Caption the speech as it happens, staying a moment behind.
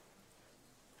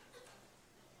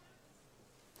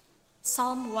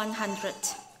Psalm 100,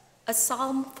 a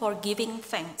psalm for giving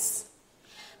thanks.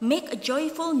 Make a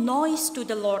joyful noise to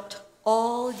the Lord,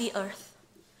 all the earth.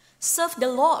 Serve the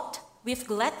Lord with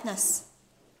gladness.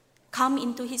 Come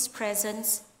into his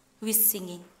presence with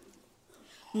singing.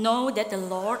 Know that the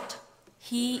Lord,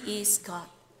 he is God.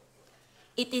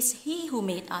 It is he who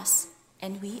made us,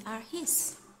 and we are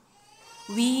his.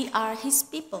 We are his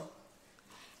people,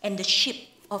 and the sheep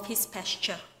of his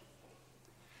pasture.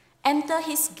 Enter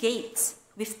his gates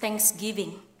with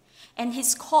thanksgiving, and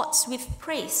his courts with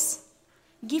praise.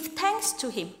 Give thanks to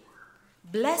him.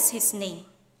 Bless his name.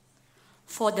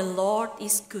 For the Lord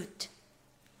is good.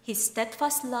 His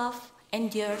steadfast love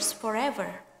endures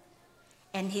forever,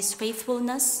 and his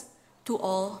faithfulness to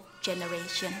all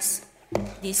generations.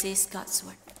 This is God's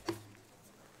word.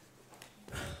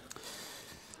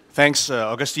 Thanks,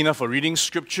 Augustina, for reading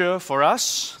scripture for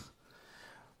us.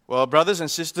 Well, brothers and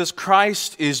sisters,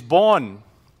 Christ is born.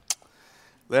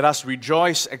 Let us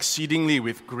rejoice exceedingly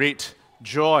with great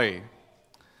joy.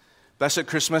 Blessed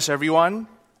Christmas, everyone.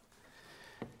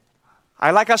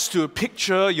 I'd like us to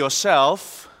picture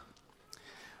yourself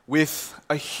with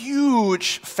a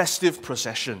huge festive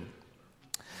procession.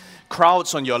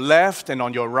 Crowds on your left and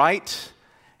on your right,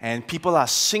 and people are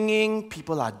singing,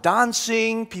 people are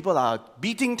dancing, people are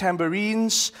beating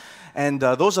tambourines, and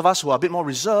those of us who are a bit more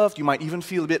reserved, you might even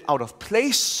feel a bit out of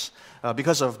place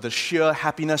because of the sheer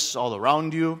happiness all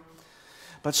around you.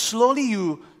 But slowly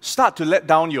you start to let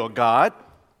down your guard.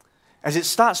 As it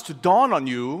starts to dawn on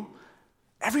you,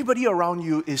 everybody around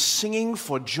you is singing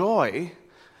for joy,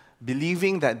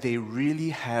 believing that they really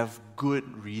have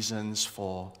good reasons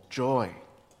for joy.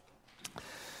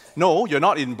 No, you're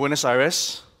not in Buenos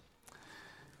Aires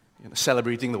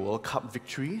celebrating the World Cup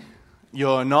victory.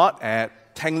 You're not at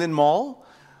Tanglin Mall,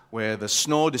 where the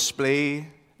snow display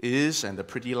is and the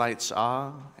pretty lights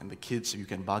are, and the kids, you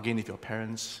can bargain with your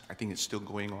parents. I think it's still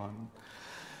going on.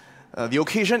 The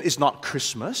occasion is not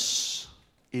Christmas,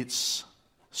 it's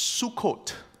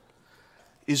Sukkot,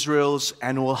 Israel's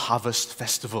annual harvest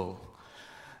festival.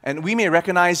 And we may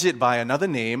recognize it by another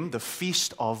name, the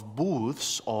Feast of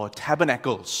Booths or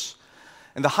Tabernacles.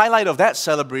 And the highlight of that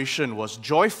celebration was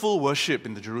joyful worship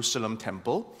in the Jerusalem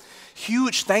temple,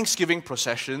 huge thanksgiving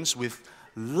processions with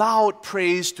loud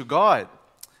praise to God.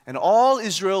 And all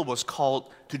Israel was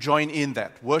called to join in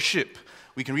that worship.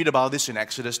 We can read about this in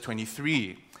Exodus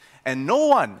 23. And no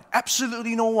one,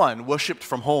 absolutely no one, worshipped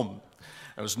from home.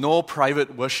 There was no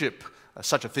private worship.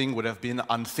 Such a thing would have been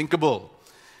unthinkable.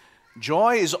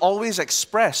 Joy is always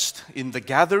expressed in the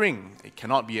gathering. It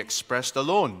cannot be expressed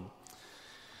alone.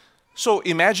 So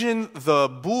imagine the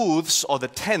booths or the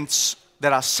tents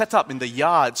that are set up in the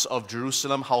yards of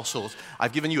Jerusalem households.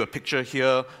 I've given you a picture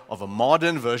here of a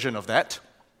modern version of that.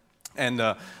 And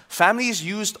families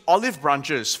used olive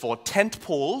branches for tent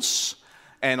poles,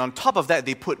 and on top of that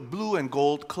they put blue and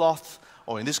gold cloth,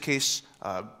 or in this case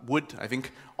wood, I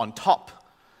think, on top.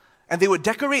 And they would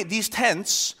decorate these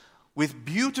tents with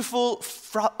beautiful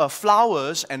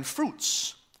flowers and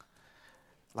fruits,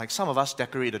 like some of us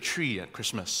decorate a tree at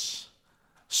Christmas.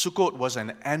 Sukkot was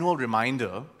an annual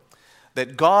reminder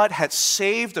that God had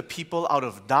saved the people out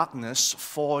of darkness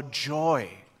for joy.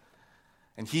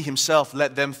 And he himself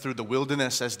led them through the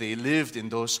wilderness as they lived in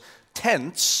those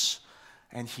tents,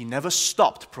 and he never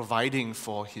stopped providing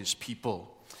for his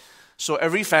people. So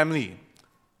every family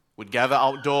would gather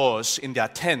outdoors in their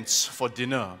tents for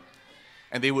dinner,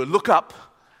 and they would look up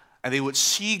and they would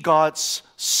see God's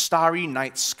starry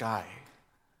night sky.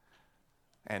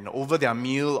 And over their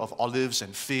meal of olives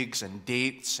and figs and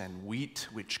dates and wheat,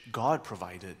 which God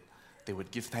provided, they would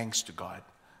give thanks to God,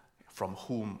 from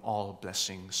whom all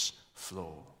blessings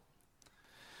flow.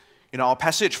 Our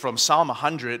passage from Psalm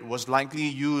 100 was likely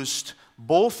used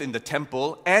both in the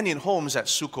temple and in homes at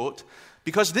Sukkot,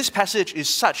 because this passage is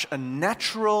such a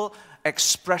natural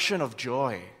expression of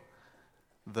joy.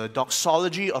 The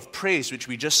doxology of praise, which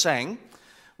we just sang,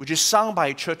 which is sung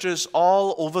by churches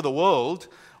all over the world,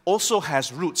 also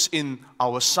has roots in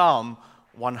our Psalm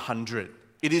 100.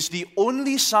 It is the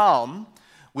only psalm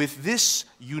with this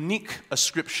unique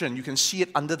ascription. You can see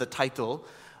it under the title,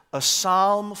 A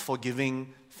Psalm for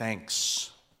Giving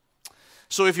Thanks.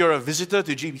 So if you're a visitor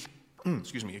to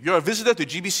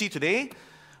GBC today,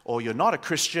 or you're not a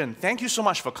Christian, thank you so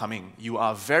much for coming. You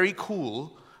are very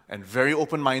cool and very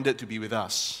open-minded to be with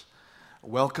us.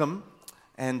 Welcome.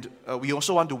 And we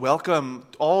also want to welcome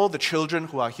all the children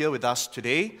who are here with us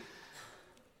today.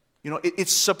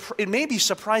 It may be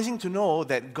surprising to know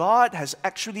that God has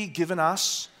actually given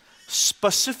us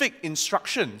specific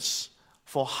instructions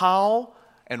for how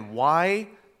and why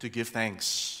to give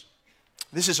thanks.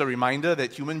 This is a reminder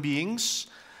that human beings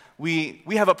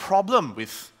we have a problem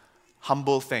with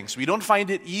humble thanks. We don't find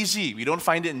it easy. We don't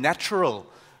find it natural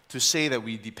to say that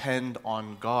we depend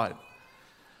on God.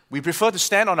 We prefer to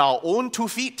stand on our own 2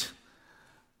 feet,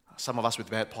 some of us with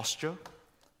bad posture,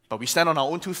 but we stand on our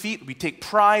own 2 feet. We take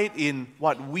pride in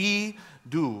what we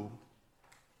do.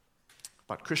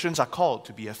 But Christians are called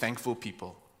to be a thankful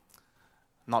people,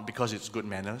 not because it's good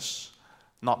manners,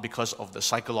 not because of the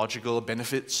psychological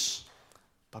benefits,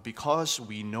 but because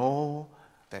we know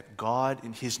that God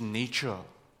in His nature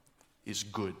is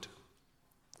good.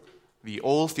 The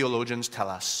old theologians tell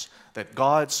us that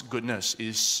God's goodness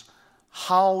is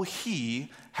how He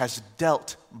has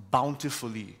dealt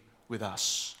bountifully with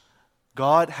us.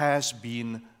 God has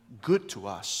been good to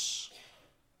us.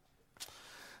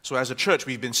 So as a church,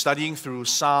 we've been studying through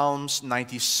Psalms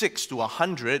 96 to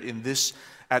 100 in this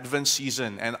Advent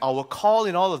season. And our call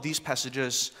in all of these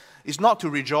passages is not to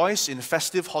rejoice in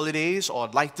festive holidays or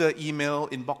lighter email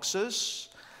inboxes,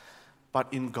 but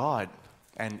in God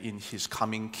and in His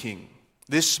coming King.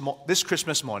 This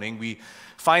Christmas morning, we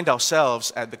find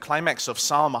ourselves at the climax of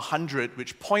Psalm 100,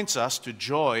 which points us to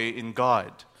joy in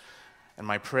God. And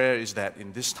my prayer is that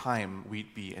in this time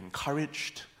we'd be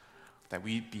encouraged, that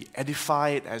we'd be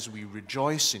edified as we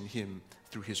rejoice in Him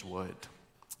through His word.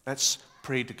 Let's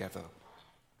pray together.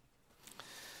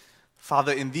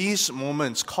 Father, in these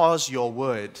moments, cause your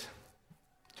word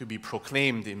to be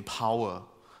proclaimed in power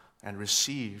and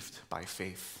received by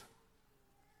faith.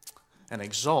 And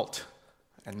exalt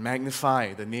and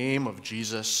magnify the name of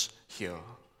Jesus here.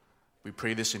 We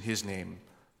pray this in His name.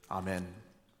 Amen.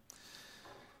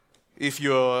 If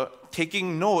you're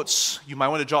taking notes, you might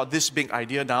want to jot this big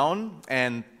idea down.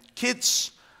 And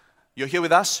kids, you're here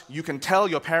with us. You can tell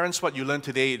your parents what you learned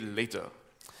today later.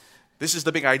 This is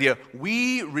the big idea.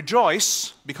 We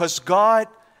rejoice because God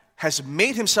has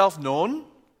made Himself known,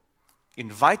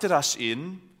 invited us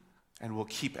in, and will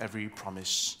keep every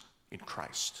promise in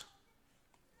Christ.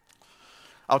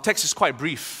 Our text is quite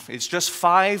brief. It's just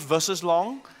 5 verses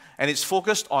long, and it's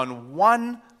focused on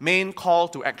one main call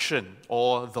to action,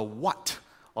 or the what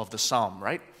of the psalm,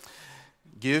 right?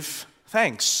 Give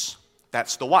thanks.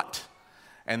 That's the what.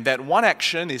 And that one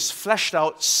action is fleshed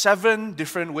out 7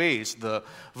 different ways. The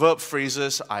verb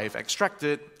phrases I've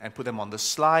extracted and put them on the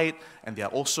slide, and they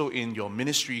are also in your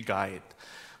ministry guide.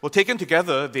 Well, taken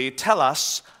together, they tell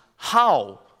us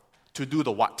how to do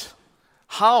the what,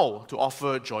 how to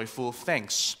offer joyful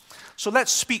thanks. So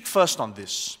let's speak first on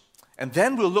this, and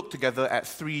then we'll look together at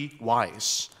 3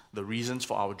 whys, the reasons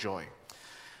for our joy.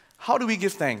 How do we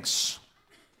give thanks?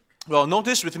 Well,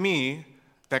 notice with me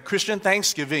that Christian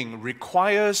thanksgiving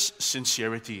requires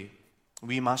sincerity.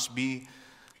 We must be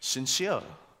sincere.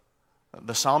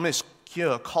 The psalmist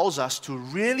here calls us to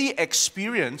really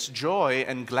experience joy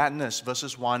and gladness,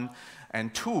 verses 1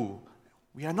 and 2.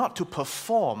 We are not to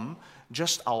perform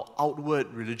just our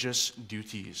outward religious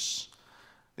duties.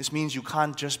 This means you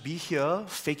can't just be here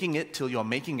faking it till you're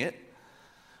making it.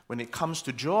 When it comes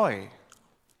to joy,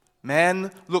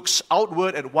 man looks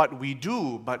outward at what we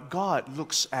do, but God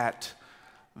looks at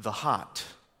the heart.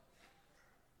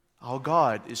 Our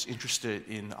God is interested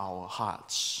in our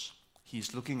hearts.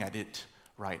 He's looking at it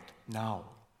right now.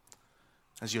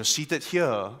 As you're seated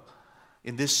here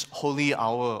in this holy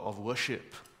hour of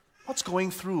worship, what's going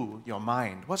through your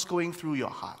mind? What's going through your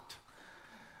heart?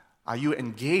 Are you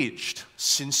engaged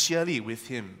sincerely with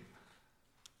Him?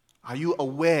 Are you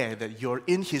aware that you're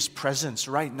in His presence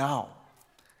right now?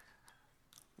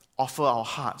 Offer our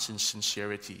hearts in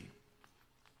sincerity.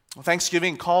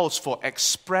 Thanksgiving calls for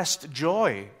expressed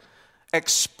joy.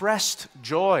 Expressed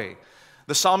joy.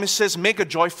 The psalmist says, make a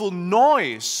joyful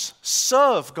noise.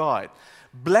 Serve God.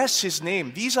 Bless His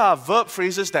name. These are verb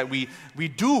phrases that we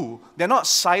do. They're not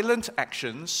silent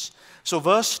actions. So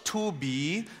verse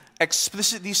 2b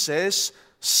explicitly says,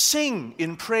 sing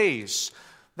in praise.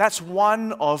 That's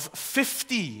one of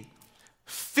 50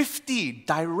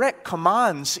 direct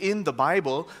commands in the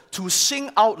Bible to sing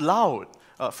out loud.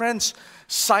 Friends,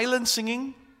 silent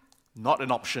singing, not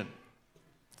an option.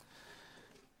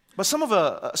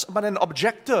 But an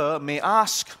objector may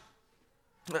ask,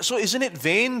 so isn't it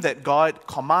vain that God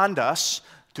command us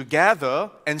to gather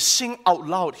and sing out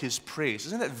loud His praise?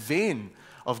 Isn't it vain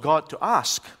of God to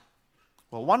ask?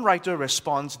 Well, one writer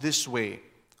responds this way,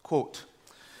 quote,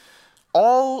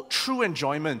 all true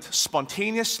enjoyment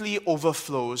spontaneously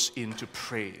overflows into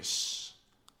praise.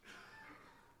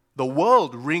 The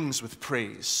world rings with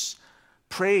praise.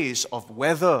 Praise of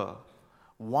weather,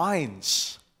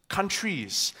 wines,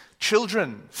 countries,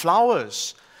 children,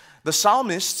 flowers. The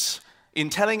psalmists, in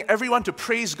telling everyone to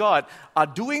praise God, are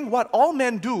doing what all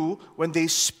men do when they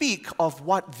speak of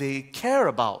what they care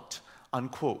about,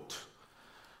 unquote.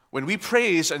 When we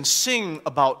praise and sing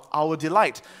about our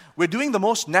delight, we're doing the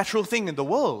most natural thing in the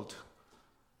world.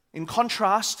 In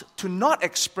contrast, to not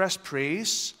express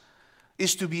praise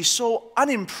is to be so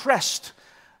unimpressed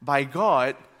by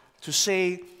God to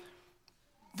say,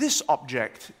 this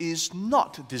object is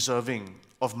not deserving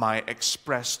of my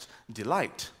expressed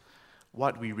delight.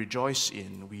 What we rejoice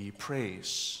in, we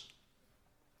praise.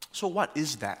 So what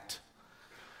is that?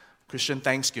 Christian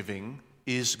thanksgiving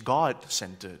is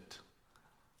God-centered.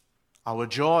 Our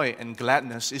joy and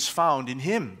gladness is found in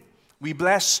Him. We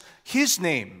bless His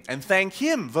name and thank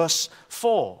Him. Verse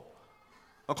 4.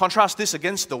 Now contrast this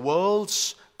against the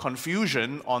world's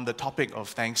confusion on the topic of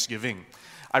thanksgiving.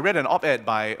 I read an op-ed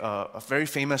by a very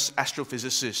famous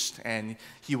astrophysicist, and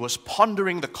he was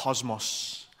pondering the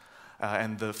cosmos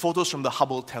and the photos from the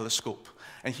Hubble telescope.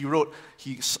 And he wrote,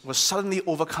 he was suddenly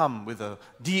overcome with a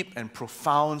deep and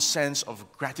profound sense of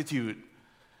gratitude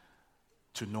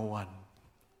to no one.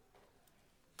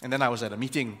 And then I was at a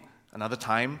meeting another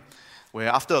time, where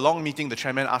after a long meeting, the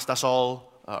chairman asked us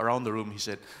all around the room, he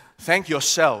said, "Thank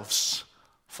yourselves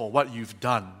for what you've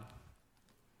done."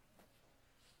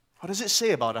 What does it say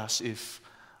about us if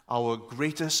our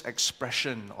greatest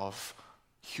expression of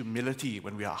humility,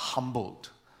 when we are humbled,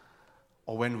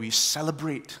 or when we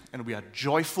celebrate and we are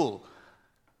joyful,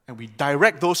 and we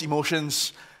direct those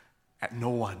emotions at no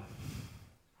one,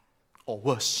 or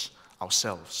worse,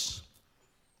 ourselves?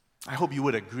 I hope you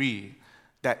would agree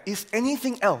that if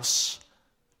anything else,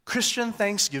 Christian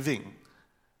thanksgiving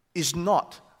is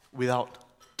not without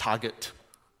target.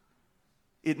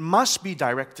 It must be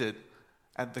directed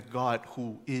at the God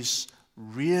who is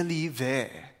really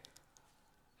there,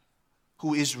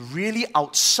 who is really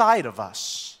outside of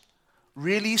us,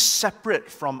 really separate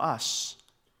from us.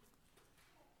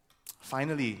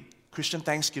 Finally, Christian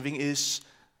thanksgiving is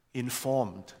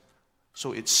informed.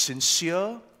 So it's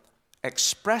sincere,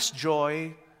 expressed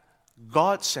joy,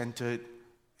 God-centered,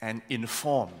 and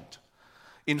informed.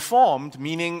 Informed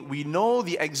meaning we know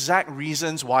the exact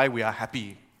reasons why we are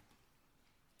happy.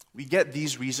 We get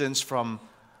these reasons from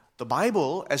the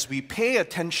Bible as we pay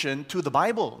attention to the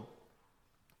Bible.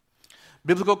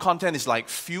 Biblical content is like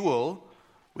fuel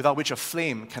without which a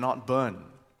flame cannot burn.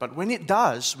 But when it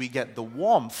does, we get the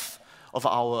warmth of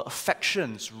our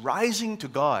affections rising to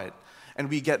God, and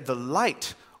we get the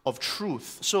light of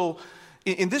truth. So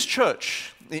in this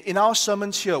church, in our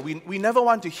sermons here, we never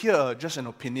want to hear just an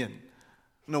opinion.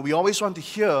 No, we always want to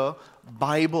hear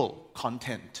Bible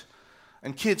content.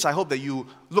 And kids, I hope that you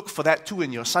look for that too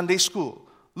in your Sunday school.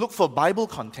 Look for Bible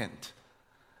content.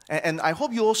 And I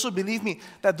hope you also believe me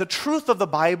that the truth of the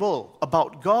Bible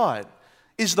about God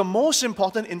is the most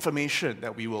important information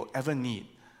that we will ever need,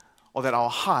 or that our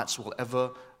hearts will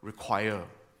ever require.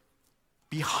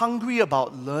 Be hungry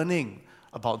about learning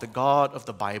about the God of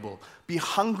the Bible. Be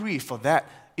hungry for that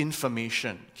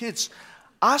information. Kids,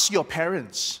 ask your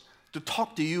parents to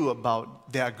talk to you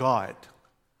about their God.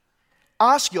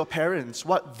 Ask your parents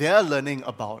what they're learning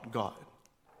about God.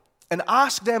 And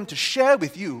ask them to share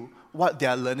with you what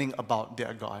they're learning about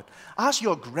their God. Ask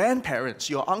your grandparents,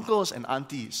 your uncles and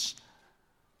aunties.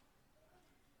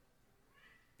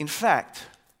 In fact,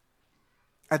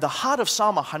 at the heart of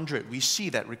Psalm 100, we see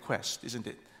that request, isn't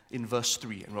it? In verse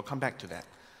 3, and we'll come back to that.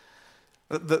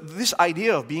 This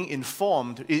idea of being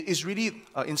informed is really,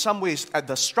 in some ways, at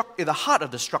the heart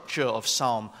of the structure of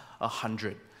Psalm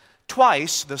 100.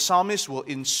 Twice, the psalmist will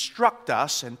instruct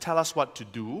us and tell us what to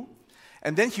do,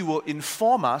 and then he will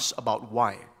inform us about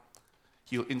why.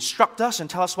 He'll instruct us and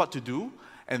tell us what to do,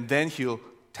 and then he'll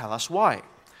tell us why.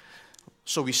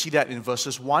 So we see that in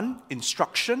verses 1,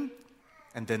 instruction,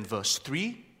 and then verse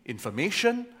 3,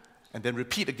 information, and then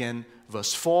repeat again,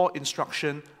 verse 4,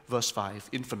 instruction, verse 5,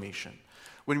 information.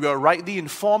 When we are rightly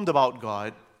informed about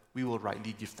God, we will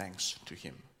rightly give thanks to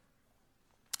Him.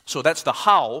 So that's the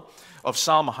how of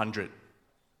Psalm 100.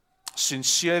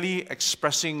 Sincerely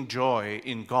expressing joy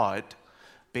in God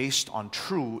based on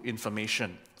true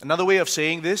information. Another way of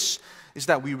saying this is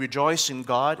that we rejoice in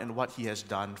God and what He has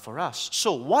done for us.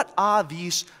 So what are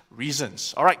these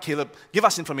reasons? All right, Caleb, give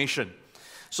us information.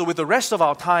 So with the rest of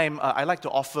our time, I'd like to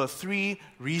offer 3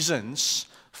 reasons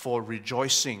for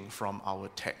rejoicing from our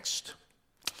text.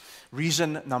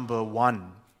 Reason number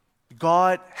 1,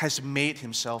 God has made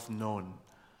Himself known,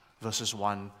 verses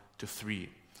 1 to 3.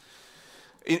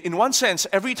 In one sense,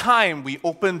 every time we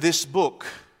open this book,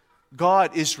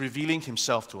 God is revealing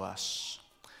Himself to us.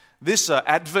 This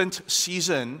Advent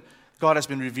season, God has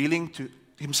been revealing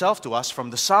Himself to us from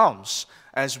the Psalms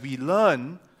as we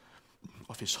learn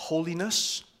of His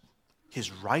holiness,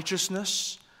 His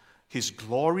righteousness, His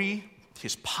glory,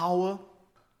 His power.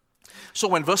 So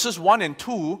when verses 1 and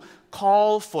 2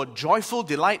 call for joyful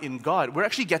delight in God, we're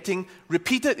actually getting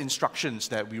repeated instructions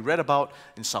that we read about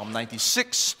in Psalm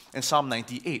 96 and Psalm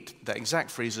 98. The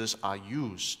exact phrases are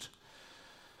used.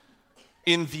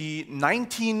 In the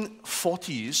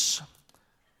 1940s,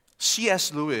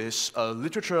 C.S. Lewis, a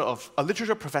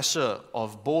literature professor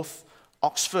of both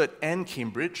Oxford and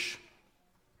Cambridge,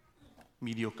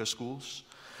 mediocre schools,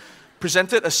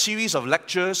 presented a series of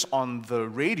lectures on the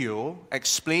radio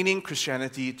explaining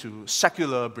Christianity to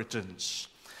secular Britons.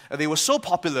 They were so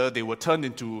popular, they were turned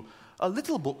into a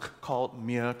little book called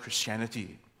Mere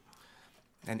Christianity.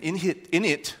 And in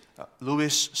it,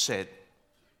 Lewis said,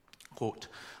 quote,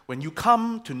 "When you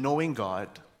come to knowing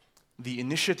God, the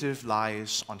initiative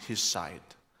lies on His side.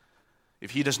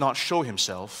 If He does not show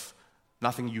Himself,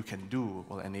 nothing you can do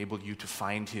will enable you to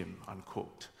find Him,"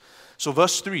 unquote. So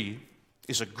verse 3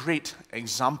 is a great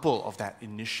example of that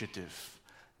initiative.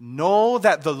 Know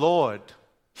that the Lord,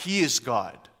 He is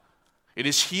God. It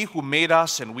is He who made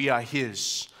us and we are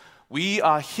His. We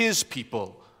are His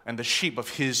people and the sheep of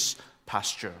His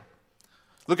pasture.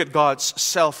 Look at God's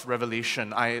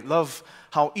self-revelation. I love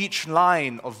how each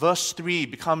line of verse 3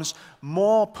 becomes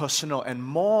more personal and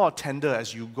more tender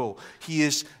as you go. He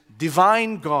is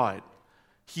divine God.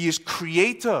 He is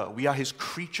creator. We are His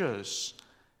creatures.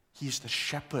 He is the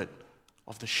shepherd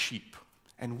of the sheep.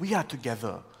 And we are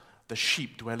together, the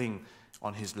sheep dwelling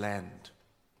on His land.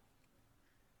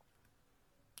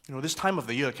 You know, this time of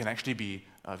the year can actually be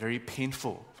very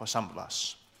painful for some of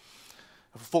us.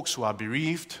 For folks who are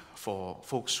bereaved, for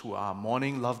folks who are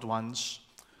mourning loved ones,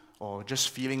 or just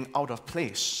feeling out of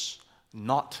place,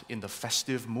 not in the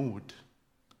festive mood.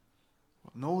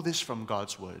 Know this from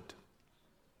God's word.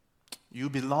 You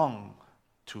belong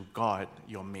to God,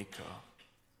 your Maker.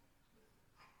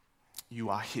 You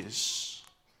are His.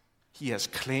 He has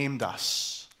claimed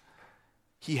us.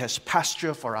 He has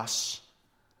pasture for us,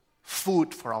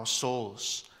 food for our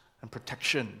souls, and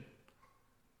protection.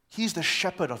 He's the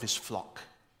shepherd of His flock.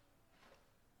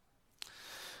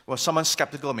 Well, someone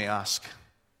skeptical may ask,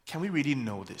 can we really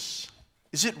know this?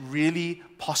 Is it really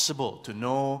possible to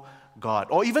know God,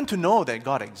 or even to know that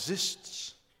God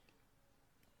exists?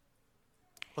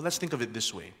 Well, let's think of it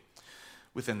this way,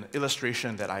 with an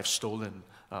illustration that I've stolen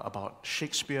about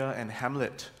Shakespeare and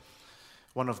Hamlet,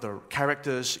 one of the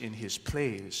characters in his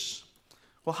plays.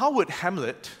 Well, how would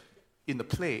Hamlet, in the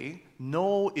play,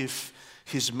 know if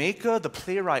his maker, the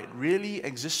playwright, really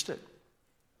existed?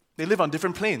 They live on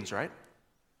different planes, right?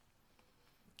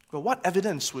 Well, what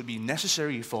evidence would be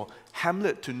necessary for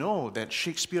Hamlet to know that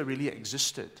Shakespeare really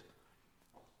existed?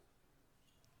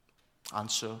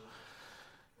 Answer: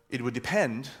 it would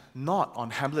depend not on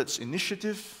Hamlet's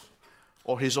initiative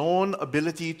or his own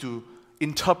ability to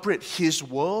interpret his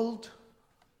world,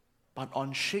 but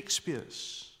on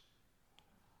Shakespeare's.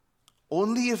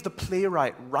 Only if the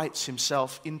playwright writes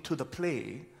himself into the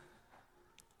play,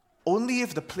 only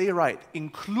if the playwright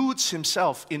includes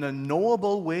himself in a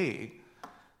knowable way,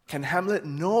 can Hamlet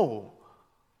know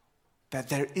that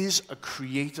there is a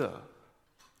creator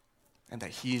and that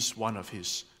he is one of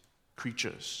his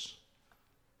creatures.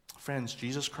 Friends,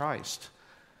 Jesus Christ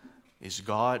is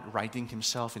God writing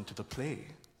Himself into the play.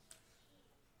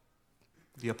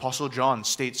 The Apostle John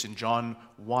states in John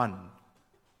 1,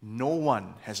 "No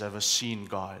one has ever seen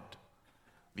God.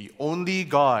 The only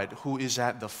God who is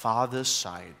at the Father's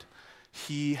side,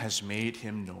 He has made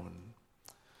Him known."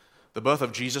 The birth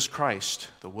of Jesus Christ,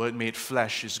 the Word made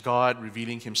flesh, is God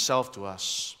revealing Himself to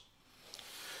us.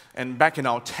 And back in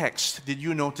our text, did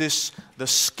you notice the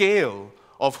scale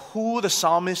of who the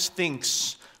psalmist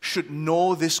thinks should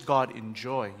know this God in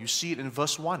joy? You see it in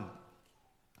verse 1.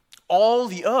 All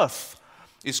the earth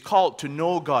is called to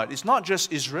know God. It's not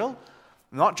just Israel,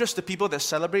 not just the people that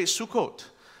celebrate Sukkot.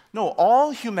 No,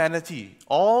 all humanity,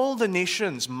 all the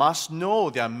nations must know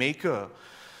their Maker.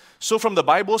 So from the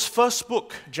Bible's first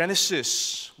book,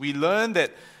 Genesis, we learn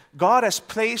that God has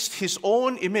placed His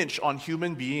own image on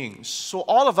human beings. So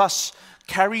all of us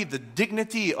carry the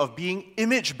dignity of being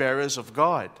image bearers of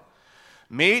God.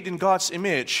 Made in God's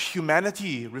image,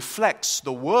 humanity reflects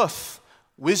the worth,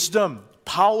 wisdom,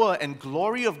 power, and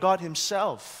glory of God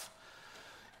Himself.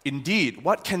 Indeed,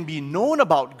 what can be known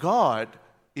about God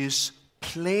is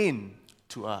plain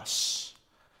to us.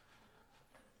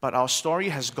 But our story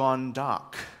has gone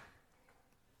dark.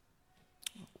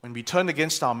 When we turned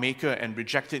against our Maker and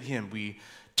rejected Him, we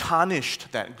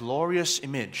tarnished that glorious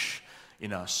image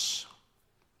in us.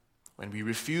 When we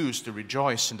refused to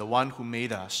rejoice in the One who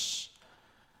made us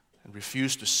and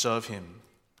refused to serve Him,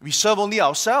 we serve only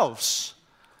ourselves.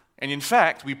 And in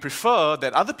fact, we prefer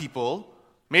that other people,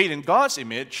 made in God's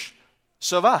image,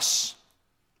 serve us.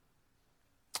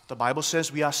 The Bible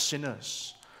says we are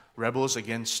sinners, rebels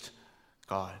against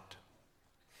God.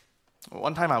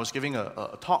 One time I was giving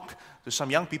a talk to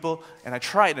some young people, and I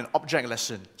tried an object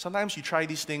lesson. Sometimes you try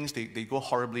these things, they go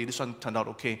horribly. This one turned out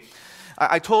okay.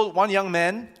 I told one young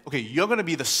man, okay, you're going to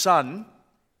be the sun,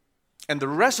 and the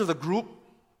rest of the group,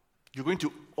 you're going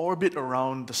to orbit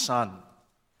around the sun.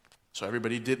 So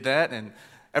everybody did that, and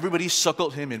everybody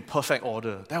circled him in perfect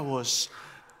order. There was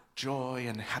joy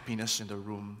and happiness in the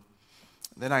room.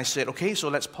 Then I said, okay, so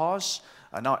let's pause.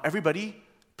 Now everybody,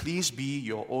 please be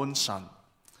your own sun.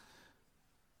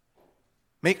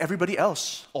 Make everybody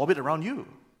else orbit around you.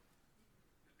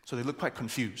 So they look quite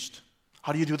confused.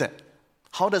 How do you do that?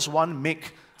 How does one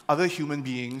make other human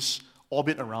beings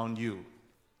orbit around you?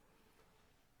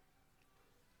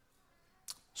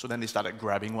 So then they started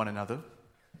grabbing one another,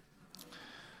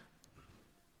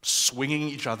 swinging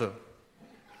each other.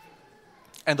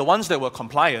 And the ones that were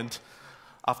compliant,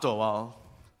 after a while,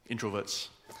 introverts.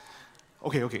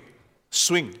 Okay,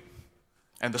 swing.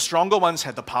 And the stronger ones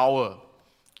had the power.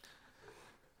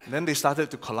 And then they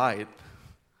started to collide,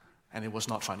 and it was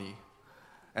not funny.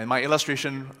 And my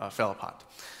illustration fell apart.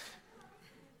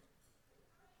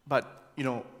 But,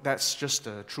 that's just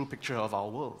a true picture of our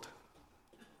world.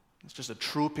 It's just a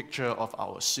true picture of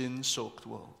our sin-soaked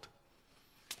world.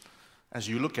 As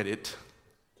you look at it,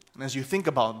 and as you think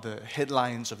about the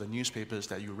headlines of the newspapers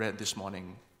that you read this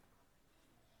morning,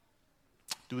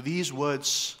 do these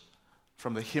words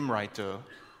from the hymn writer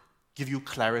give you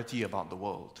clarity about the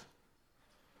world?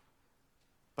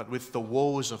 But with the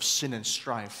woes of sin and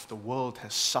strife, the world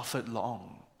has suffered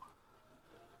long.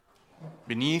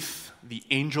 Beneath the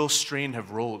angel strain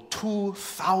have rolled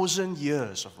 2,000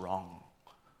 years of wrong.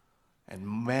 And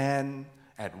man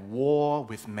at war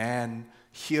with man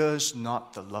hears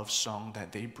not the love song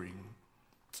that they bring.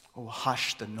 Oh,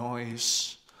 hush the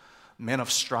noise. Men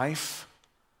of strife,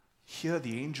 hear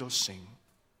the angels sing.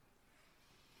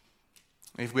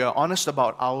 If we are honest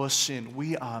about our sin,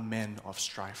 we are men of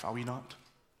strife, are we not?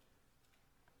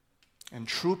 And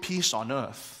true peace on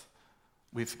earth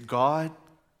with God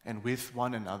and with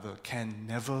one another can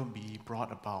never be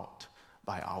brought about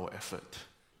by our effort.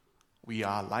 We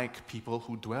are like people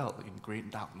who dwell in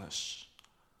great darkness.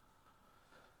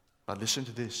 But listen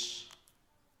to this.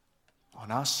 On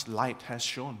us light has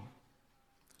shone.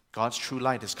 God's true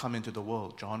light has come into the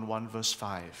world. John 1 verse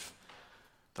 5.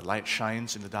 The light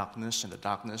shines in the darkness, and the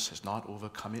darkness has not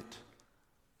overcome it.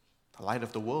 The light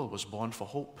of the world was born for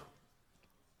hope.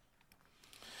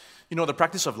 The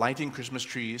practice of lighting Christmas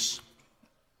trees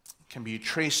can be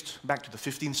traced back to the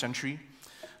 15th century,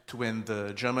 to when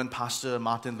the German pastor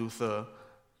Martin Luther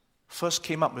first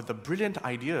came up with the brilliant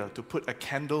idea to put a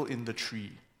candle in the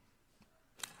tree.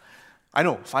 I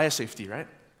know, fire safety, right?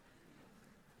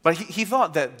 But he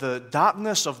thought that the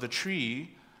darkness of the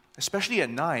tree, especially at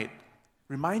night,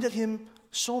 reminded him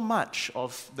so much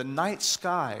of the night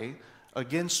sky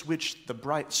against which the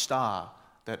bright star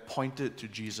that pointed to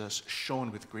Jesus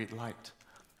shone with great light.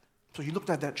 So he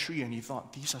looked at that tree and he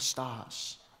thought, these are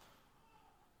stars.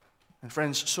 And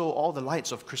friends, so all the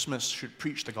lights of Christmas should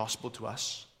preach the gospel to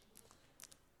us.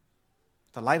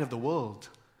 The light of the world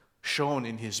shone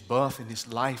in his birth, in his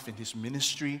life, in his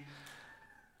ministry,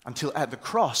 until at the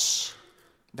cross,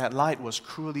 that light was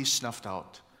cruelly snuffed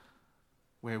out,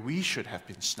 where we should have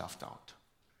been snuffed out.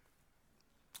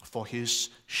 For his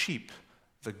sheep,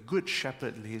 the good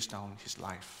shepherd lays down his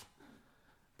life.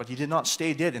 But he did not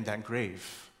stay dead in that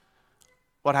grave.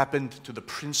 What happened to the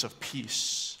Prince of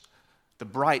Peace, the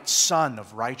bright sun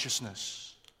of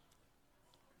righteousness?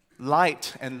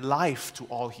 Light and life to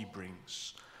all he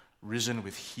brings, risen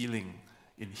with healing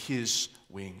in his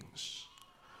wings.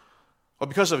 Well,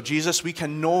 because of Jesus, we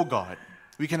can know God.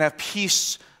 We can have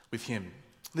peace with him.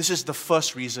 This is the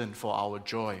first reason for our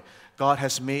joy. God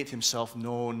has made himself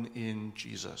known in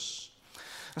Jesus.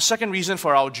 The second reason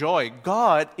for our joy,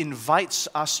 God invites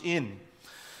us in.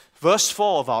 Verse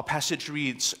 4 of our passage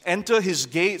reads, "Enter his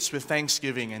gates with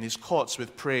thanksgiving and his courts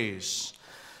with praise.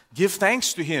 Give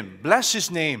thanks to him, bless his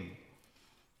name."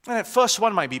 And at first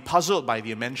one might be puzzled by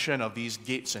the mention of these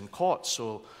gates and courts.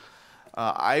 So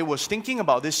I was thinking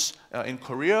about this in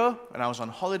Korea when I was on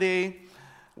holiday,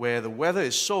 where the weather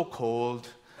is so cold.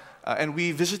 And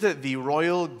we visited the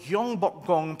Royal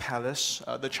Gyeongbokgung Palace.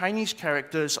 The Chinese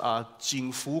characters are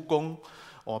Jingfu Gong,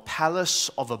 or Palace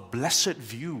of a Blessed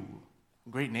View.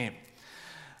 Great name.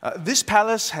 This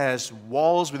palace has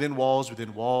walls within walls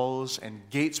within walls, and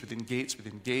gates within gates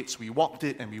within gates. We walked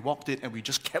it, and we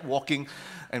just kept walking,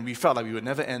 and we felt like we would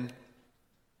never end.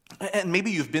 And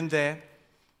maybe you've been there.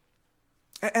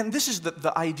 And this is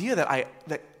the idea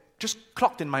that just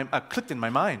clicked in my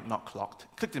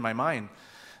mind.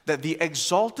 that the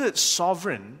exalted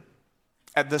sovereign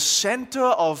at the center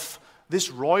of this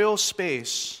royal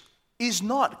space is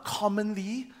not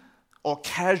commonly or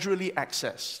casually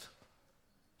accessed.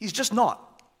 He's just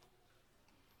not.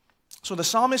 So the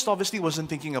psalmist obviously wasn't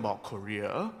thinking about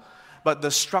Korea, but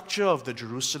the structure of the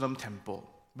Jerusalem temple,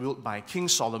 built by King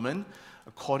Solomon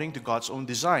according to God's own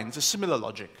design. It's a similar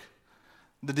logic.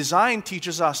 The design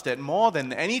teaches us that more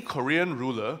than any Korean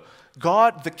ruler,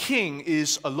 God, the King,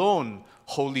 is alone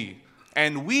holy.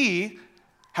 And we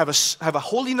have a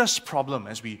holiness problem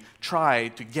as we try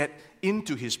to get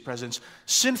into His presence.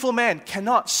 Sinful man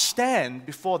cannot stand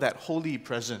before that holy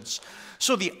presence.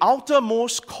 So the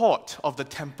outermost court of the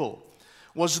temple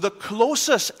was the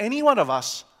closest any one of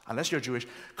us, unless you're Jewish,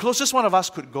 closest one of us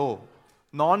could go.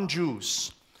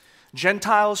 Non-Jews,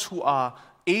 Gentiles who are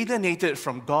alienated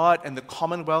from God and the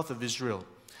commonwealth of Israel.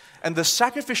 And the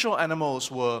sacrificial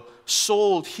animals were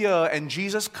sold here, and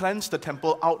Jesus cleansed the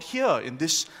temple out here in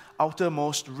this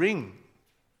outermost ring.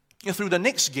 And through the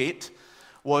next gate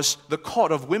was the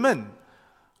court of women,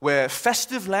 where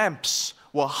festive lamps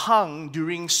were hung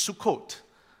during Sukkot.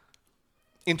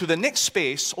 Into the next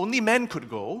space, only men could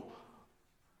go,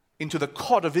 into the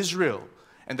court of Israel.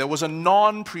 And there was a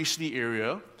non-priestly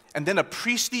area, and then a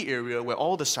priestly area where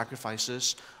all the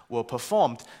sacrifices were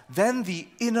performed. Then the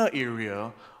inner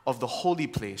area of the holy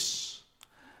place.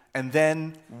 And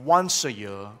then once a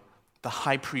year, the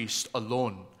high priest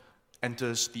alone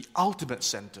enters the ultimate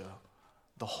center,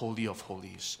 the Holy of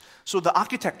Holies. So the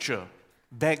architecture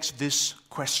begs this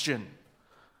question: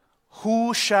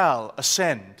 who shall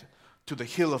ascend to the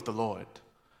hill of the Lord?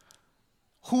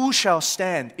 Who shall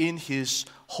stand in His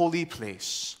holy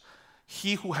place?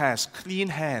 He who has clean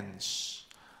hands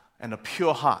and a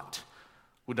pure heart,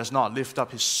 who does not lift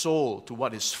up his soul to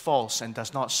what is false and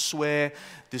does not swear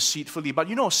deceitfully. But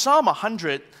Psalm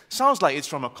 100 sounds like it's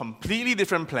from a completely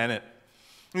different planet.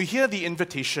 We hear the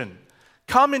invitation.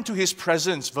 Come into His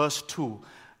presence, verse 2.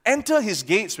 Enter His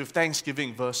gates with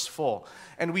thanksgiving, verse 4.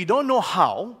 And we don't know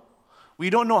how. We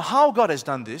don't know how God has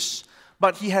done this,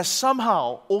 but He has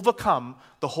somehow overcome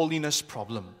the holiness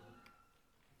problem.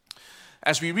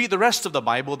 As we read the rest of the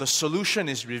Bible, the solution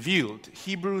is revealed.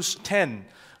 Hebrews 10,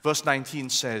 verse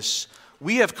 19 says,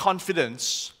 we have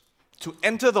confidence to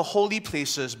enter the holy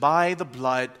places by the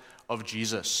blood of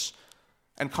Jesus.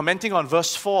 And commenting on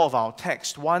verse 4 of our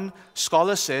text, one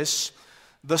scholar says,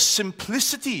 the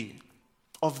simplicity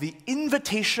of the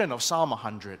invitation of Psalm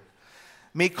 100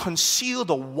 may conceal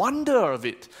the wonder of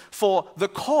it, for the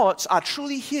courts are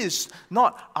truly His,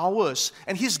 not ours,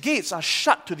 and His gates are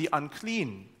shut to the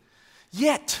unclean.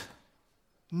 Yet,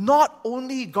 not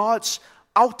only God's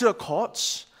outer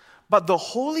courts, but the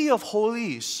Holy of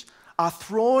Holies are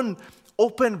thrown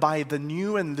open by the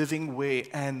new and living way,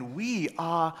 and we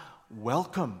are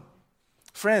welcome.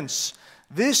 Friends,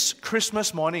 this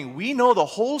Christmas morning, we know the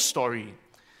whole story.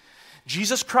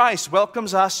 Jesus Christ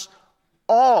welcomes us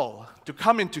all to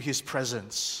come into His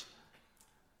presence.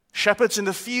 Shepherds in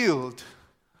the field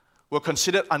were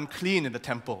considered unclean in the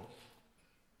temple.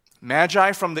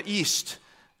 Magi from the east,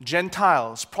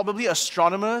 Gentiles, probably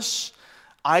astronomers,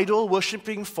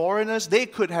 idol-worshipping foreigners, they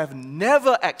could have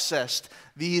never accessed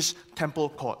these temple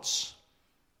courts.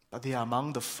 But they are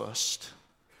among the first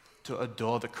to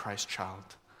adore the Christ child.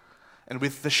 And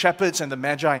with the shepherds and the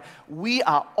Magi, we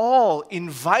are all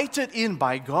invited in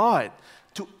by God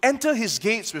to enter His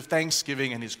gates with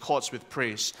thanksgiving and His courts with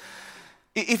praise.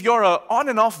 If you're an on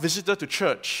and off visitor to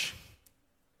church,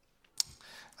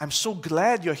 I'm so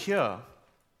glad you're here.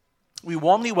 We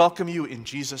warmly welcome you in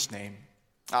Jesus' name.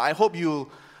 I hope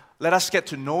you'll let us get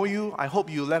to know you. I hope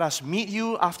you'll let us meet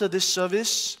you after this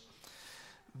service.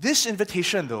 This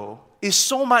invitation, though, is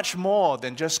so much more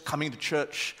than just coming to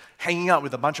church, hanging out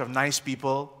with a bunch of nice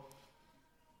people.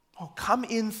 Oh, come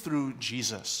in through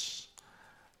Jesus,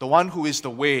 the one who is the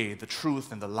way, the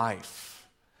truth, and the life.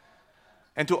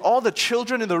 And to all the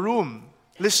children in the room,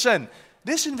 listen,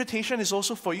 this invitation is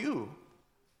also for you.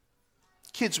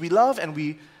 Kids, we love and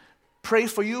we pray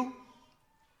for you.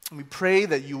 And we pray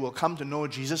that you will come to know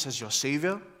Jesus as your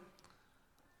Savior.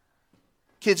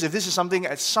 Kids, if this is something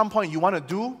at some point you want to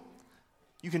do,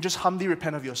 you can just humbly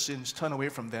repent of your sins, turn away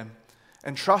from them,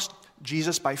 and trust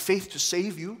Jesus by faith to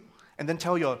save you, and then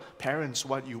tell your parents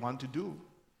what you want to do.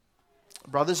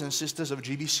 Brothers and sisters of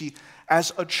GBC,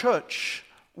 as a church,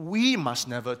 we must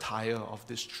never tire of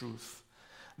this truth,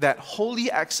 that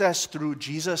holy access through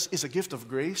Jesus is a gift of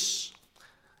grace,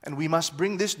 and we must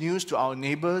bring this news to our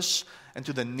neighbors and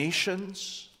to the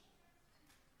nations.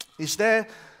 Is there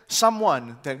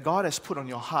someone that God has put on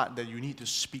your heart that you need to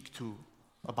speak to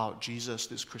about Jesus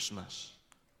this Christmas?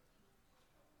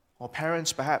 Or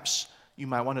parents, perhaps you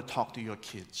might want to talk to your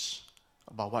kids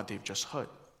about what they've just heard.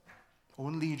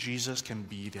 Only Jesus can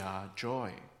be their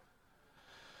joy.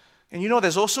 And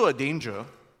there's also a danger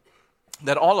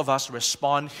that all of us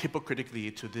respond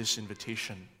hypocritically to this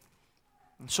invitation.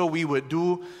 And so we would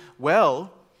do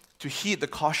well to heed the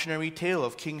cautionary tale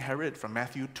of King Herod from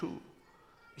Matthew 2.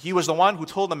 He was the one who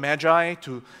told the Magi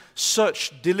to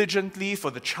search diligently for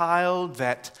the child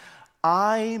that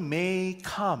I may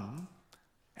come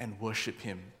and worship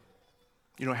him.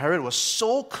 Herod was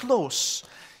so close.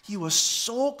 He was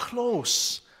so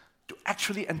close to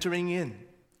actually entering in,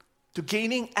 to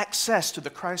gaining access to the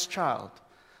Christ child.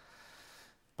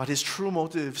 But his true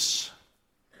motives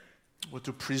were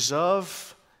to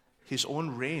preserve his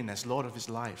own reign as Lord of his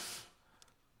life.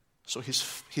 So his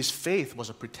faith was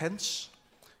a pretense.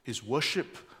 His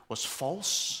worship was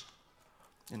false.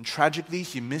 And tragically,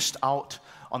 he missed out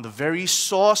on the very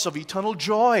source of eternal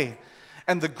joy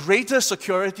and the greater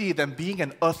security than being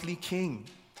an earthly king.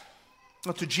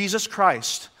 Now, to Jesus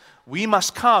Christ, we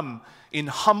must come in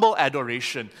humble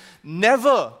adoration,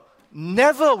 never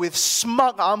with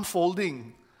smug arm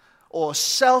folding or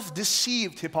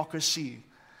self-deceived hypocrisy.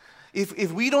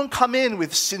 If we don't come in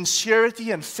with sincerity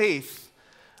and faith,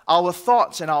 our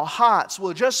thoughts and our hearts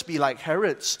will just be like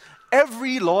Herod's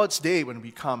every Lord's Day when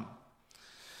we come.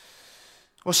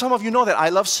 Well, some of you know that I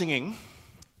love singing.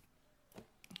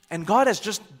 And God has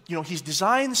just, He's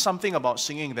designed something about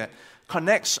singing that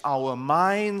connects our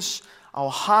minds, our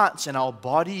hearts, and our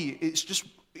body.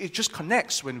 It just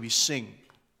connects when we sing.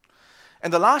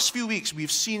 And the last few weeks,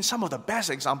 we've seen some of the best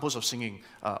examples of singing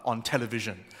on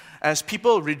television. As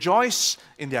people rejoice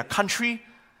in their country,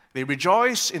 they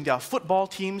rejoice in their football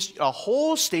teams, a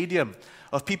whole stadium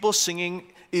of people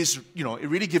singing is, it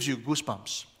really gives you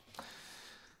goosebumps.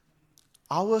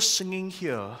 Our singing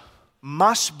here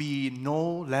must be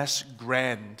no less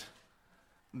grand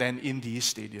than in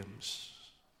these stadiums.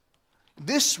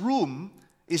 This room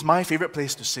is my favorite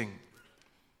place to sing.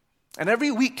 And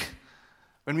every week,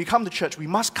 when we come to church, we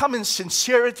must come in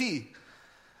sincerity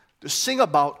to sing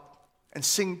about and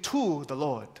sing to the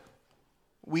Lord.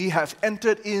 We have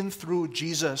entered in through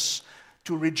Jesus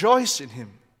to rejoice in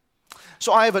Him.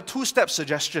 So I have a two-step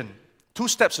suggestion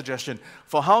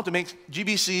for how to make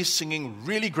GBC's singing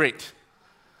really great.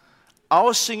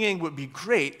 Our singing would be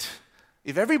great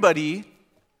if everybody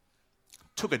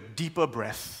took a deeper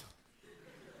breath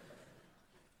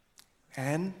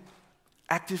and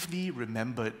actively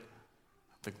remembered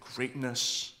the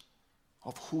greatness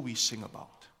of who we sing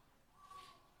about.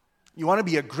 You want to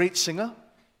be a great singer?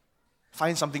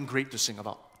 Find something great to sing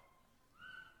about.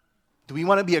 Do we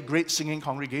want to be a great singing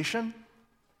congregation?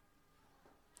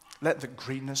 Let the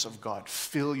greatness of God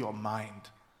fill your mind,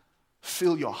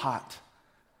 fill your heart,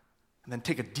 and then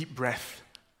take a deep breath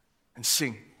and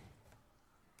sing.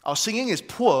 Our singing is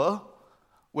poor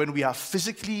when we are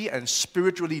physically and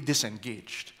spiritually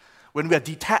disengaged, when we are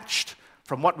detached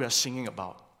from what we are singing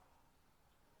about.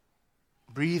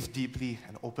 Breathe deeply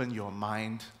and open your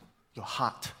mind, your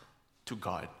heart to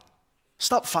God.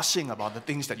 Stop fussing about the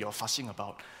things that you're fussing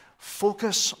about.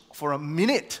 Focus for a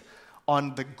minute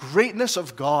on the greatness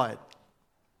of God,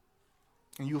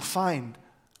 and you'll find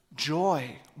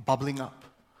joy bubbling up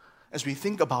as we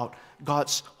think about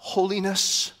God's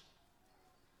holiness,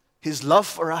 His love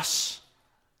for us,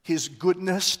 His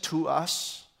goodness to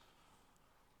us.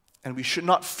 And we should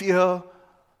not fear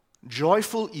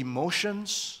joyful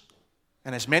emotions,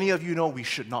 and as many of you know, we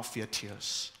should not fear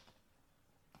tears.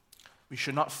 We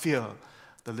should not fear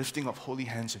the lifting of holy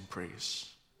hands in praise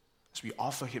as we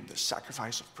offer Him the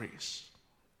sacrifice of praise.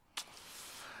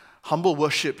 Humble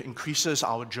worship increases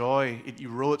our joy. It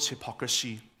erodes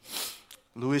hypocrisy.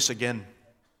 Lewis again.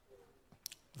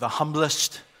 The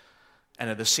humblest and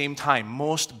at the same time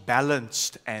most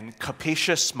balanced and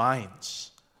capacious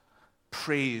minds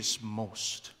praise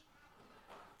most,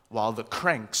 while the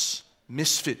cranks,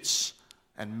 misfits,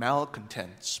 and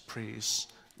malcontents praise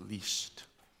least.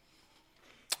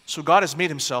 So God has made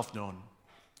Himself known.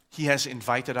 He has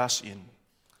invited us in.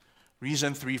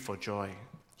 Reason 3 for joy.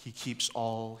 He keeps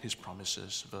all His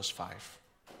promises. Verse 5.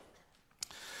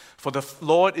 For the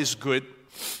Lord is good.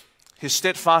 His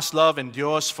steadfast love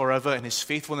endures forever, and His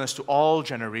faithfulness to all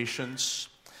generations.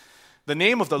 The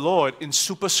name of the Lord in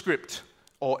superscript,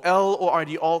 or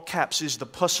L-O-R-D, all caps, is the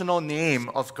personal name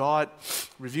of God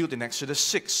revealed in Exodus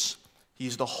 6. He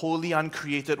is the holy,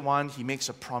 uncreated one. He makes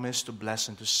a promise to bless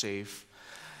and to save.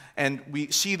 And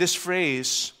we see this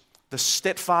phrase, the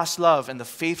steadfast love and the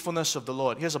faithfulness of the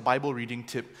Lord. Here's a Bible reading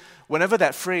tip. Whenever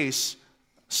that phrase,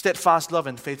 steadfast love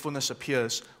and faithfulness,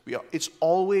 appears, it's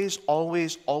always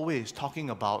talking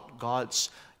about God's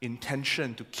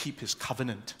intention to keep His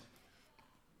covenant.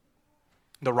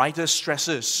 The writer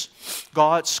stresses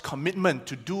God's commitment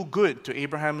to do good to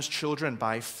Abraham's children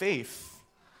by faith.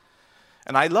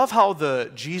 And I love how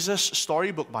the Jesus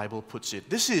Storybook Bible puts it.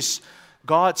 This is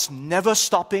God's never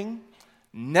stopping,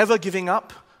 never giving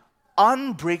up,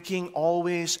 unbreaking,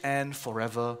 always and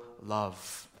forever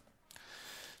love.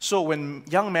 So when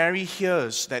young Mary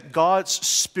hears that God's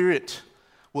Spirit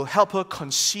will help her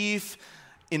conceive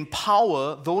in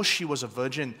power, though she was a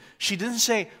virgin, she didn't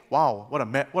say, wow, what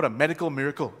a medical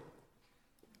miracle.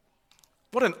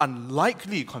 What an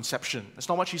unlikely conception. That's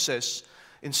not what she says.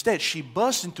 Instead, she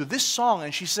bursts into this song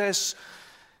and she says,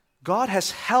 God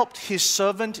has helped his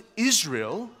servant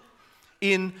Israel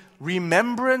in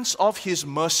remembrance of his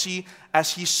mercy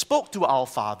as he spoke to our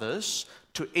fathers,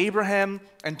 to Abraham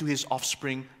and to his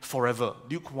offspring forever.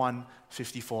 Luke 1,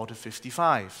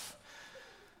 54-55.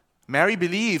 Mary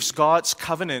believes God's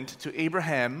covenant to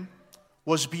Abraham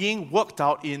was being worked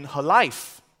out in her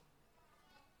life.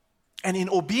 And in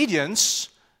obedience,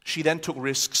 she then took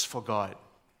risks for God.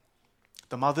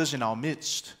 The mothers in our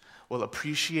midst will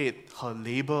appreciate her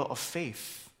labor of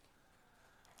faith.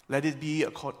 Let it be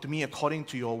to me according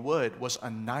to your word was a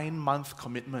 9-month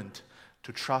commitment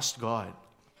to trust God.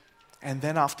 And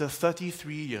then after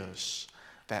 33 years,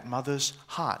 that mother's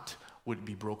heart would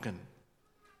be broken.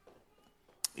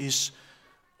 Is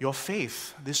your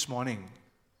faith this morning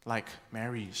like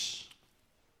Mary's?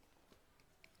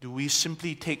 Do we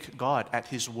simply take God at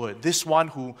his word, this one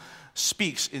who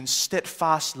speaks in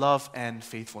steadfast love and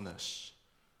faithfulness?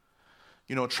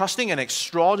 You know, trusting an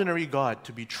extraordinary God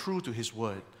to be true to his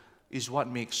word is what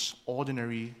makes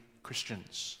ordinary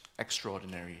Christians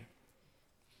extraordinary.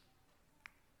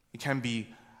 It can be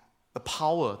the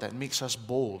power that makes us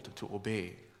bold to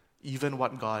obey, even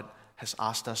what God has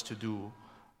asked us to do,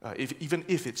 even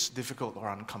if it's difficult or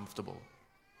uncomfortable.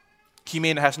 He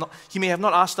may have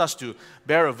not asked us to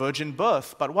bear a virgin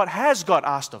birth, but what has God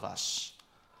asked of us?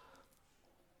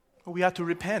 We are to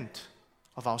repent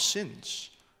of our sins,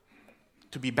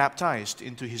 to be baptized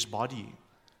into his body,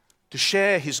 to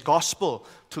share his gospel,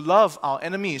 to love our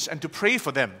enemies and to pray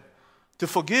for them, to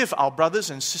forgive our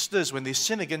brothers and sisters when they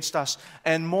sin against us,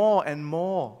 and more and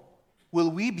more.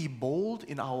 Will we be bold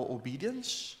in our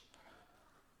obedience?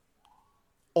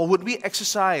 Or would we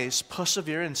exercise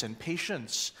perseverance and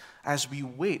patience as we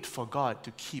wait for God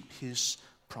to keep his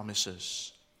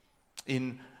promises?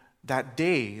 In that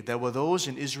day, there were those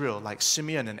in Israel like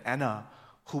Simeon and Anna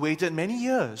who waited many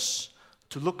years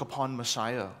to look upon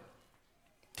Messiah.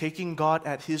 Taking God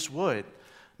at his word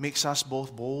makes us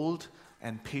both bold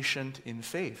and patient in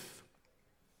faith.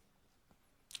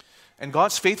 And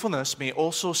God's faithfulness may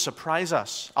also surprise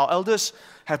us. Our elders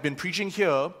have been preaching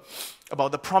here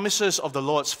about the promises of the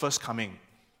Lord's first coming.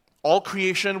 All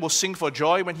creation will sing for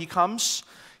joy when he comes.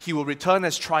 He will return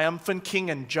as triumphant king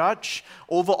and judge.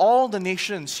 Over all the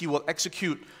nations, he will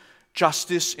execute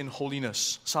justice in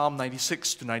holiness. Psalm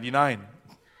 96-99.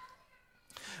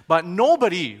 But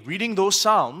nobody reading those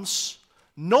Psalms,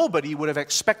 nobody would have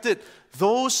expected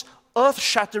those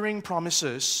earth-shattering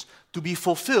promises to be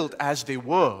fulfilled as they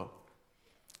were.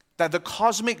 That the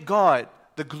cosmic God,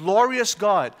 the glorious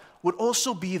God, would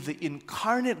also be the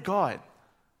incarnate God,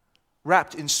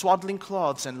 wrapped in swaddling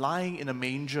cloths and lying in a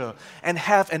manger, and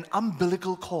have an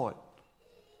umbilical cord.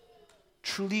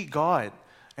 Truly God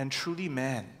and truly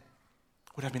man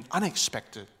would have been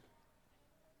unexpected.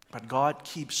 But God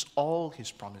keeps all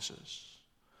his promises.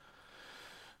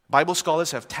 Bible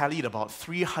scholars have tallied about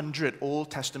 300 Old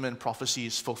Testament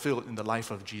prophecies fulfilled in the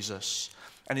life of Jesus.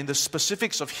 And in the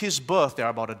specifics of his birth, there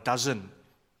are about a dozen.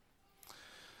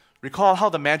 Recall how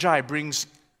the Magi bring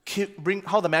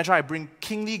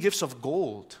kingly gifts of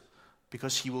gold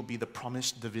because he will be the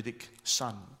promised Davidic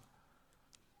son.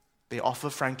 They offer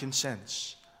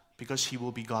frankincense because he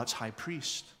will be God's high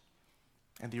priest.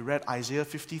 And they read Isaiah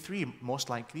 53, most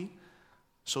likely,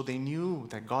 so they knew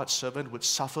that God's servant would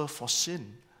suffer for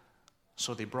sin.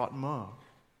 So they brought myrrh.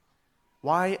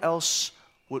 Why else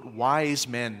would wise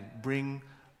men bring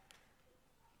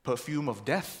perfume of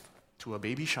death to a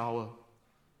baby shower?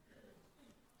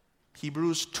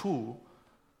 Hebrews 2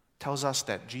 tells us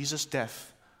that Jesus'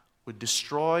 death would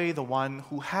destroy the one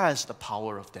who has the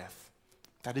power of death,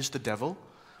 that is the devil,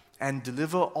 and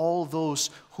deliver all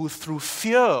those who through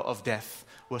fear of death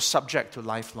were subject to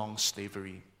lifelong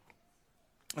slavery.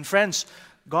 And friends,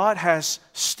 God has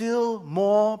still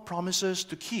more promises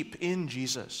to keep in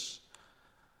Jesus.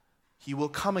 He will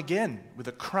come again with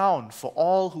a crown for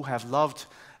all who have loved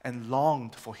and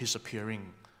longed for his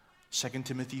appearing. 2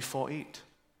 Timothy 4:8.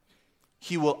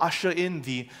 He will usher in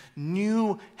the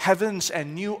new heavens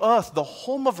and new earth, the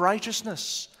home of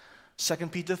righteousness. 2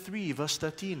 Peter 3, verse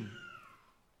 13.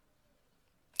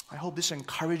 I hope this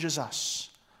encourages us,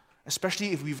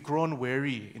 especially if we've grown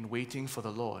weary in waiting for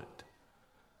the Lord.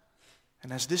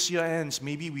 And as this year ends,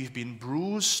 maybe we've been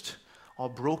bruised or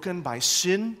broken by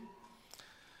sin.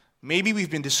 Maybe we've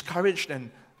been discouraged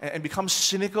and become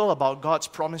cynical about God's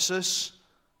promises.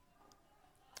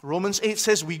 Romans 8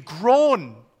 says we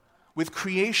groan with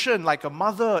creation like a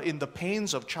mother in the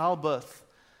pains of childbirth.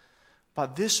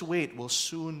 But this wait will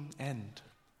soon end.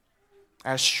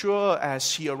 As sure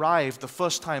as He arrived the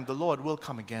first time, the Lord will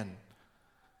come again.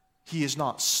 He is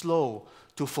not slow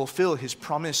to fulfill His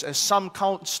promise, as some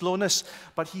count slowness,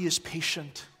 but He is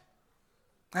patient.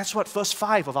 That's what verse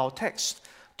 5 of our text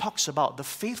talks about, the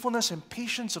faithfulness and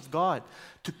patience of God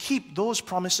to keep those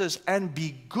promises and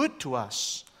be good to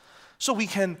us. So we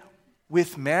can,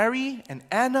 with Mary and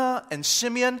Anna and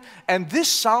Simeon and this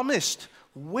psalmist,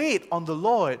 wait on the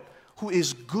Lord who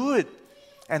is good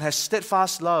and has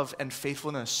steadfast love and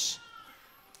faithfulness.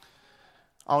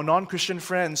 Our non-Christian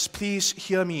friends, please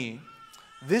hear me.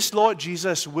 This Lord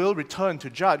Jesus will return to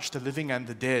judge the living and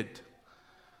the dead.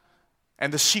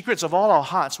 And the secrets of all our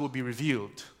hearts will be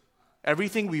revealed.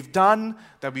 Everything we've done,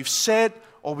 that we've said,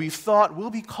 or we've thought will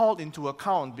be called into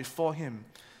account before Him.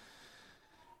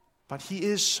 But He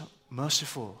is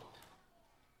merciful.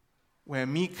 Where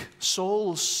meek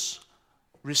souls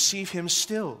receive Him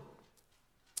still,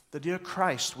 the dear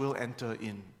Christ will enter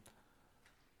in.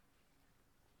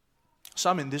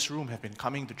 Some in this room have been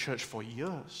coming to church for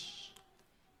years.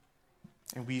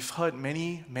 And we've heard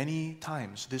many, many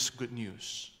times this good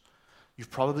news. You've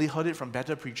probably heard it from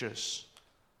better preachers.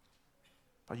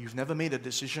 But you've never made a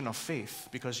decision of faith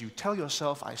because you tell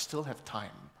yourself, I still have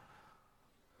time.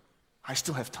 I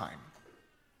still have time.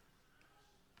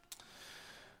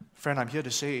 Friend, I'm here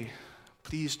to say,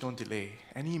 please don't delay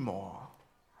anymore.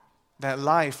 That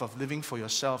life of living for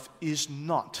yourself is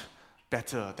not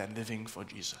better than living for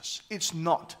Jesus. It's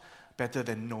not better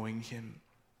than knowing Him.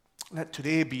 Let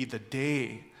today be the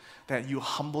day that you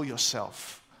humble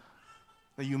yourself,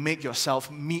 that you make yourself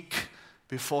meek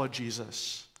before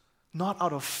Jesus, not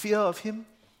out of fear of Him,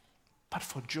 but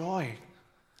for joy.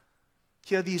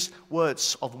 Hear these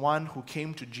words of one who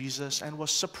came to Jesus and was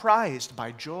surprised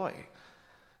by joy.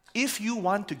 If you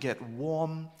want to get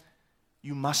warm,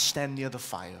 you must stand near the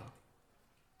fire.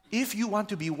 If you want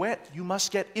to be wet, you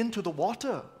must get into the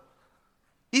water.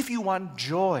 If you want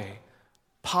joy,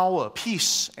 power,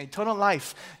 peace, and eternal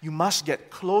life, you must get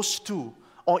close to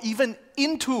or even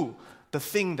into the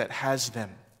thing that has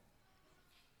them.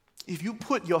 If you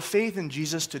put your faith in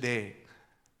Jesus today,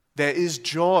 there is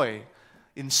joy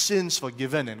in sins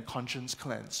forgiven and conscience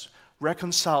cleansed,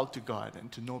 reconciled to God and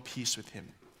to know peace with Him.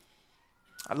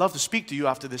 I'd love to speak to you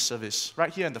after this service,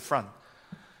 right here in the front,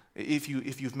 if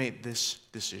you've made this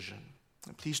decision.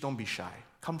 And please don't be shy.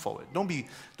 Come forward. Don't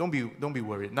be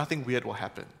worried. Nothing weird will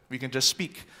happen. We can just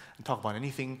speak and talk about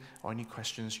anything or any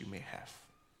questions you may have.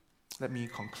 Let me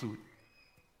conclude.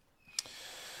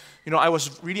 You know, I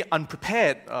was really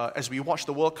unprepared as we watched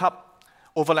the World Cup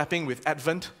overlapping with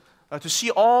Advent to see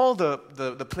all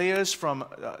the players from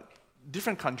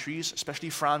different countries, especially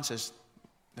France.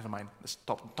 Never mind, let's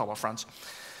talk about France.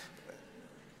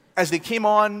 As they came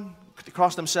on, they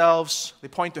cross themselves, they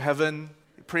point to heaven,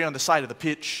 they pray on the side of the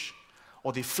pitch,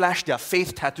 or they flash their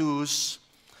faith tattoos.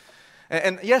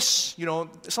 And yes, you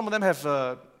know, some of them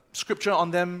have scripture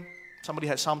on them. Somebody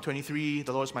had Psalm 23,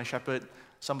 the Lord is my shepherd.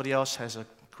 Somebody else has a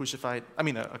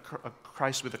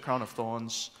Christ with a crown of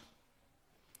thorns.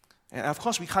 And of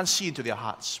course, we can't see into their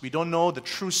hearts. We don't know the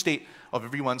true state of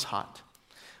everyone's heart.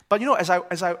 But you know, as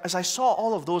I saw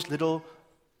all of those little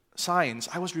signs,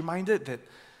 I was reminded that,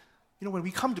 you know, when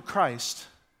we come to Christ,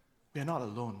 we are not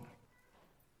alone.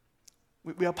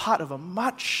 We are part of a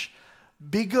much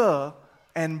bigger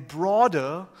and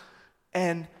broader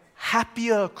and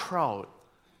happier crowd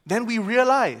than we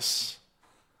realize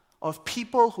of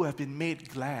people who have been made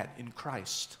glad in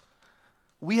Christ.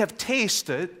 We have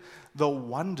tasted the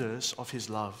wonders of His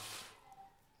love.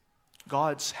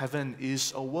 God's heaven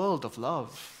is a world of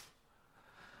love.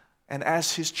 And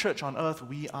as His church on earth,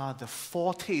 we are the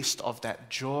foretaste of that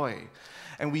joy.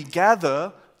 And we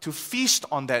gather to feast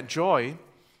on that joy,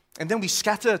 and then we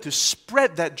scatter to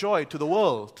spread that joy to the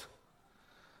world.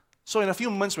 So in a few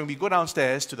moments when we go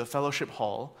downstairs to the fellowship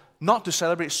hall, not to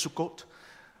celebrate Sukkot,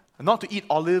 not to eat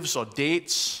olives or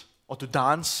dates or to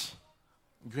dance,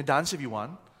 you can dance if you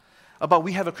want, but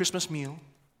we have a Christmas meal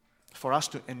for us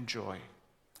to enjoy.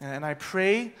 And I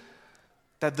pray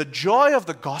that the joy of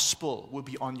the gospel will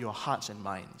be on your hearts and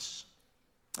minds.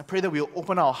 I pray that we'll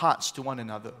open our hearts to one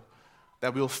another,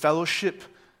 that we'll fellowship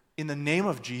in the name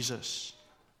of Jesus,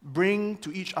 bring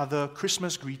to each other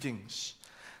Christmas greetings.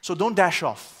 So don't dash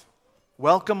off.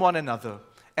 welcome one another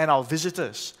and our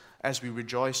visitors as we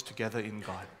rejoice together in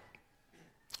God.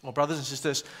 Well, brothers and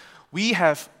sisters, we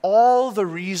have all the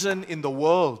reason in the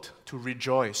world to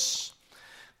rejoice.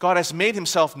 God has made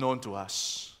himself known to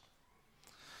us.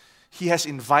 He has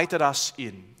invited us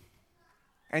in.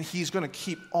 And he's going to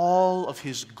keep all of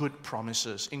his good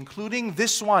promises, including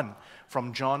this one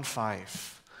from John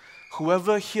 5.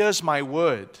 Whoever hears my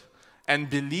word and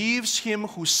believes him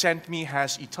who sent me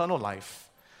has eternal life.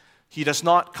 He does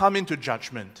not come into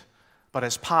judgment, but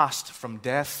has passed from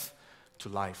death to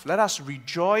life. Let us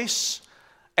rejoice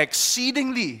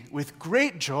exceedingly with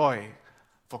great joy,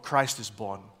 for Christ is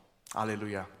born.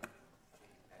 Alleluia.